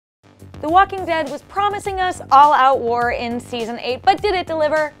The Walking Dead was promising us all-out war in Season 8, but did it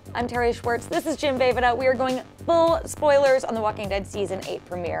deliver? I'm Terri Schwartz, this is Jim Vejvoda. We are going full spoilers on The Walking Dead Season 8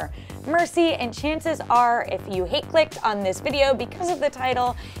 premiere. Mercy, and chances are, if you hate-clicked on this video because of the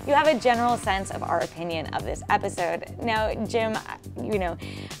title, you have a general sense of our opinion of this episode. Now, Jim, you know,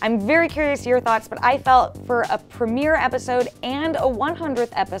 I'm very curious to your thoughts, but I felt for a premiere episode and a 100th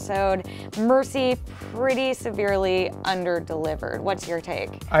episode, Mercy pretty severely under-delivered. What's your take?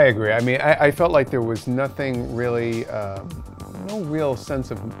 I agree. I mean, I felt like there was nothing really, no real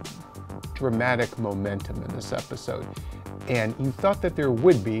sense of dramatic momentum in this episode. And you thought that there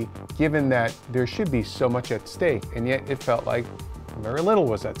would be, given that there should be so much at stake, and yet it felt like very little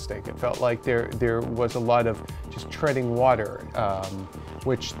was at stake. It felt like there was a lot of just treading water,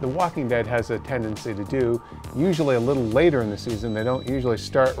 which The Walking Dead has a tendency to do. Usually a little later in the season, they don't usually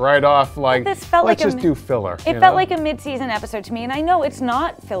start right off like, let's just do filler. It felt like a mid-season episode to me, and I know it's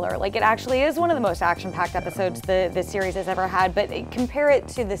not filler. Like, it actually is one of the most action-packed episodes the series has ever had, but compare it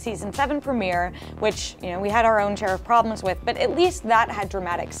to the Season 7 premiere, which, you know, we had our own share of problems with, but at least that had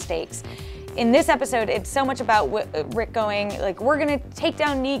dramatic stakes. In this episode, it's so much about Rick going, like, we're gonna take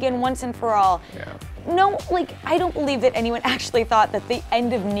down Negan once and for all. Yeah. No, like, I don't believe that anyone actually thought that the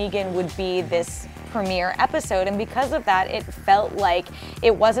end of Negan would be this premiere episode, and because of that, it felt like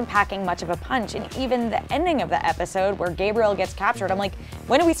it wasn't packing much of a punch. And even the ending of the episode where Gabriel gets captured, I'm like,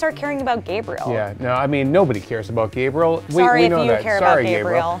 when do we start caring about Gabriel? Yeah, no, I mean, nobody cares about Gabriel. Sorry we know if you that. care Sorry,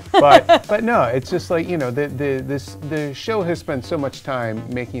 about Gabriel. but no, it's just like, you know, the show has spent so much time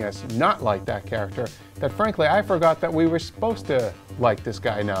making us not like that character that frankly I forgot that we were supposed to like this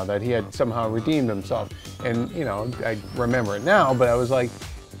guy now, that he had somehow redeemed himself. And you know, I remember it now, but I was like,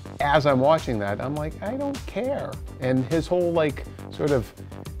 as I'm watching that, I'm like, I don't care. And his whole, like, sort of,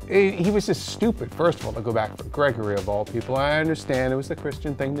 he was just stupid, first of all, to go back for Gregory of all people. I understand it was the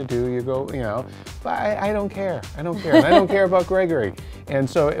Christian thing to do, you go, you know, but I don't care. I don't care. And I don't care about Gregory. And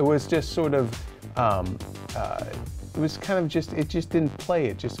so it was just sort of, it was kind of just, it just didn't play.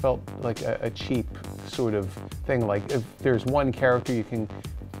 It just felt like a cheap sort of thing. Like, if there's one character you can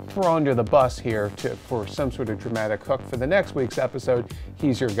throw under the bus here for some sort of dramatic hook for the next week's episode,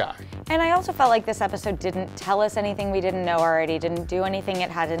 he's your guy. And I also felt like this episode didn't tell us anything we didn't know already, didn't do anything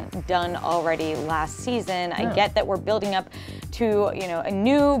it hadn't done already last season. Yeah. I get that we're building up to, you know, a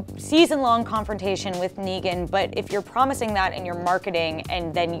new season-long confrontation with Negan, but if you're promising that in your marketing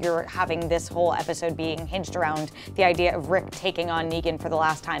and then you're having this whole episode being hinged around the idea of Rick taking on Negan for the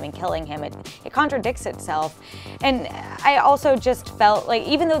last time and killing him, it contradicts itself. And I also just felt like,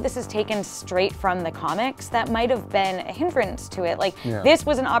 even though this is taken straight from the comics, that might have been a hindrance to it. Like, this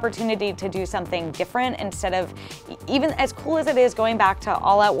was an opportunity to do something different instead of, even as cool as it is going back to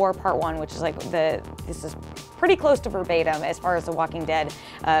All Out War Part 1, which is like this is pretty close to verbatim as far as The Walking Dead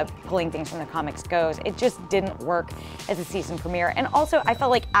pulling things from the comics goes. It just didn't work as a season premiere. And also, I felt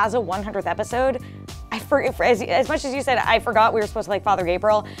like as a 100th episode, as much as you said, I forgot we were supposed to like Father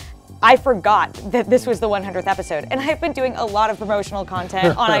Gabriel, I forgot that this was the 100th episode. And I've been doing a lot of promotional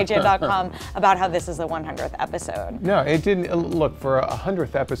content on IGN.com about how this is the 100th episode. No, it didn't. Look, for a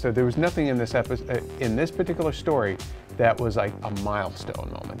 100th episode, there was nothing in this episode, in this particular story, that was like a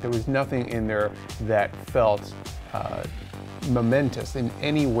milestone moment. There was nothing in there that felt momentous in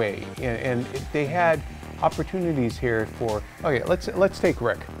any way. And they had opportunities here for, okay, let's take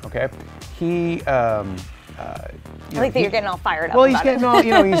Rick, okay? He, I like that you're getting all fired up. Well, he's getting all,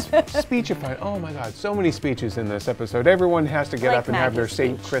 you know, he's speechifying. Oh my God, so many speeches in this episode. Everyone has to get up and have their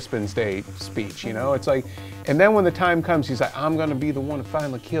St. Crispin's Day speech, you know? It's like, and then when the time comes, he's like, I'm gonna be the one to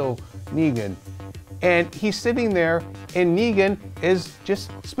finally kill Negan. And he's sitting there, and Negan is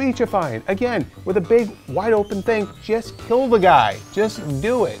just speechifying. Again, with a big, wide open thing, just kill the guy. Just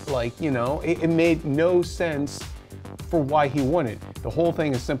do it. Like, you know, it made no sense for why he wouldn't. The whole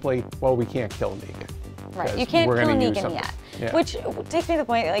thing is simply, well, we can't kill Negan. Right, you can't kill Negan yet. Yeah. Which takes me to the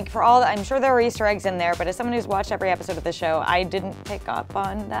point, like, for all, I'm sure there were Easter eggs in there, but as someone who's watched every episode of the show, I didn't pick up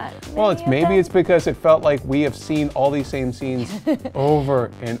on that. Well, maybe it's because it felt like we have seen all these same scenes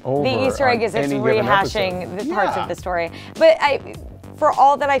over and over. The Easter egg is it's rehashing the parts of the story. But for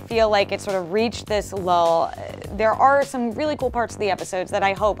all that I feel like it sort of reached this lull, there are some really cool parts of the episodes that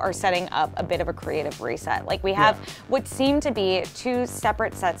I hope are setting up a bit of a creative reset. Like, we have what seem to be two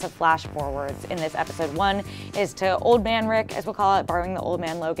separate sets of flash forwards in this episode. One is to Old Man Rick, as we'll call it, borrowing the Old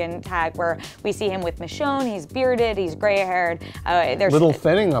Man Logan tag, where we see him with Michonne. He's bearded, he's gray-haired. There's little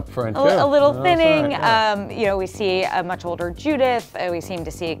thinning up front, too. A little thinning. You know, we see a much older Judith. We seem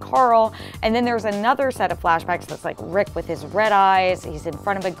to see Carl. And then there's another set of flashbacks that's like Rick with his red eyes. He's in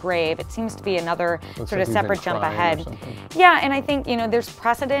front of a grave. It seems to be another Looks sort like of he's separate been jump crying or ahead. something. Yeah, and I think, you know, there's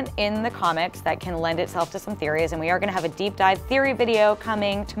precedent in the comics that can lend itself to some theories, and we are going to have a deep dive theory video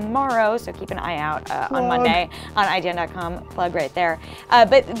coming tomorrow, so keep an eye out on Monday on IGN.com. Plug right there.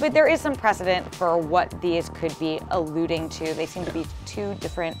 But there is some precedent for what these could be alluding to. They seem to be two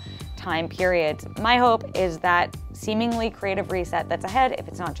different time periods. My hope is that seemingly creative reset that's ahead, if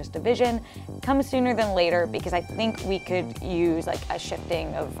it's not just a vision, comes sooner than later, because I think we could use like a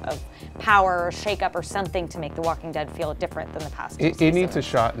shifting of power or shake-up or something to make The Walking Dead feel different than the past two seasons. It needs a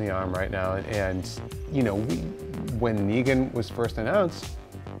shot in the arm right now, and you know, when Negan was first announced,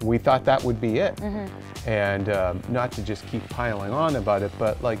 we thought that would be it. And not to just keep piling on about it,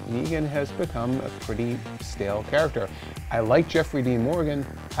 but like Negan has become a pretty stale character. I like Jeffrey Dean Morgan,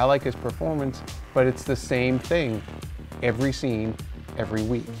 I like his performance, but it's the same thing every scene, every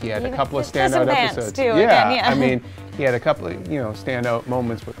week. He had a couple of standout episodes. Too, yeah, I mean, he had a couple of, you know, standout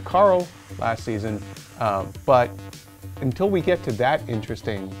moments with Carl last season, but until we get to that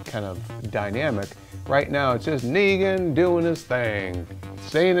interesting kind of dynamic, right now it's just Negan doing his thing,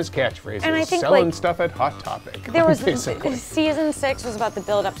 saying his catchphrases, and I think, selling like, stuff at Hot Topic. There was basically. Season 6 was about the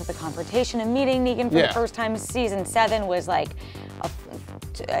build up to the confrontation and meeting Negan for the first time. Season 7 was like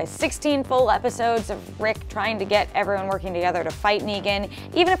 16 full episodes of Rick trying to get everyone working together to fight Negan.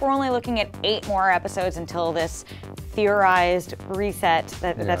 Even if we're only looking at 8 more episodes until this theorized reset,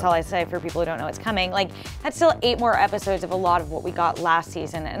 that's all I say for people who don't know it's coming, like, that's still 8 more episodes of a lot of what we got last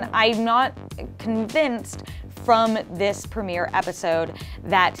season. And I'm not convinced from this premiere episode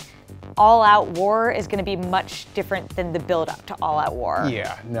that all-out war is going to be much different than the build-up to all-out war.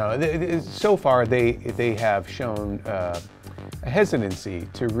 Yeah, no. So far, they have shown a hesitancy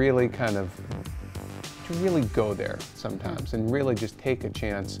to really kind of go there sometimes and really just take a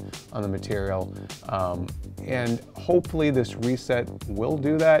chance on the material. And hopefully this reset will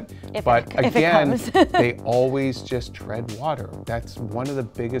do that. But again, they always just tread water. That's one of the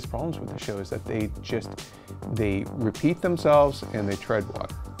biggest problems with the show, is that they repeat themselves and they tread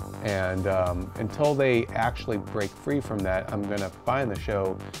water. And until they actually break free from that, I'm going to find the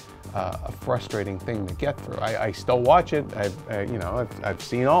show a frustrating thing to get through. I still watch it. I've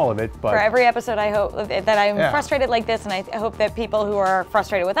seen all of it, but for every episode, I hope that I'm frustrated like this, and I hope that people who are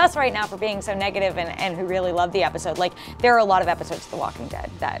frustrated with us right now for being so negative and who really love the episode, like, there are a lot of episodes of The Walking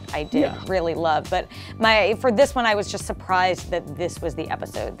Dead that I did really love, but for this one, I was just surprised that this was the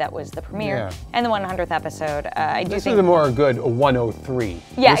episode that was the premiere and the 100th episode. This is a more good 103.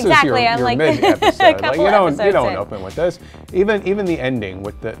 Yeah, this exactly. Is your like mid-episode. Like, you don't in. open with this. Even the ending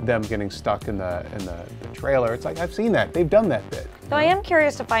with them getting stuck in the trailer. It's like, I've seen that. They've done that bit. So I am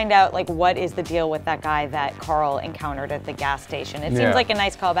curious to find out, like, what is the deal with that guy that Carl encountered at the gas station. It seems like a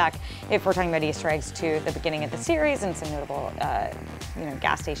nice callback, if we're talking about Easter eggs, to the beginning of the series and some notable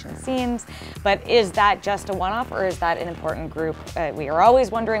gas station scenes. But is that just a one-off, or is that an important group? We are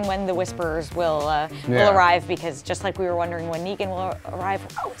always wondering when the Whisperers will arrive, because just like we were wondering when Negan will arrive,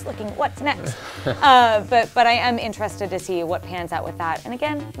 we're always looking, what's next? But I am interested to see what pans out with that. And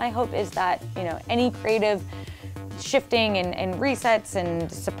again, my hope is that, you know, any creative shifting and resets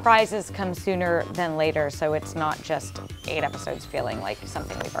and surprises come sooner than later, so it's not just 8 episodes feeling like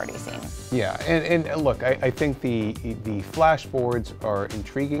something we've already seen. Yeah, and look, I think the flash forwards are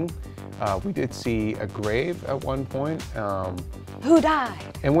intriguing. We did see a grave at one point. Who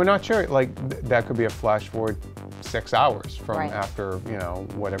died? And we're not sure, like, that could be a flash forward 6 hours from after, you know,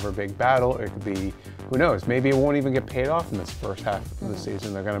 whatever big battle. It could be, who knows, maybe it won't even get paid off in this first half of the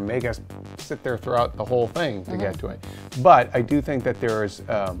season. They're going to make us sit there throughout the whole thing to get to it. But I do think that there is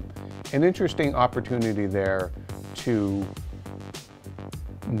an interesting opportunity there to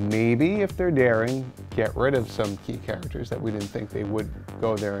maybe, if they're daring, get rid of some key characters that we didn't think they would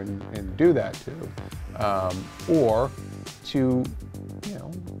go there and do that to, or to, you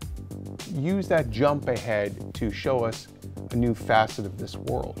know, use that jump ahead to show us a new facet of this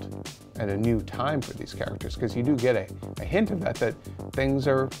world and a new time for these characters, because you do get a hint of that things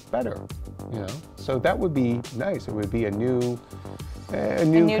are better, you know. So that would be nice. It would be a new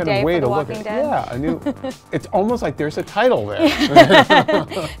kind of way to look at it. Yeah, a new. It's almost like there's a title there.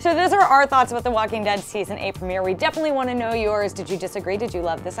 So those are our thoughts about The Walking Dead Season 8 premiere. We definitely want to know yours. Did you disagree? Did you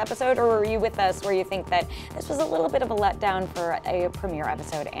love this episode? Or were you with us where you think that this was a little bit of a letdown for a premiere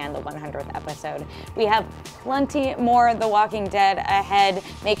episode and the 100th episode? We have plenty more The Walking Dead ahead.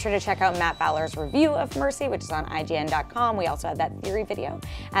 Make sure to check out Matt Fowler's review of Mercy, which is on IGN.com. We also have that theory video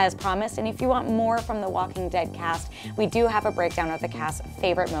as promised. And if you want more from The Walking Dead cast, we do have a breakdown of the cast's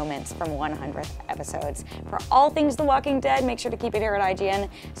favorite moments from 100th episodes. For all things The Walking Dead, make sure to keep it here at IGN.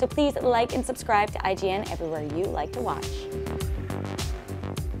 So please like and subscribe to IGN everywhere you like to watch.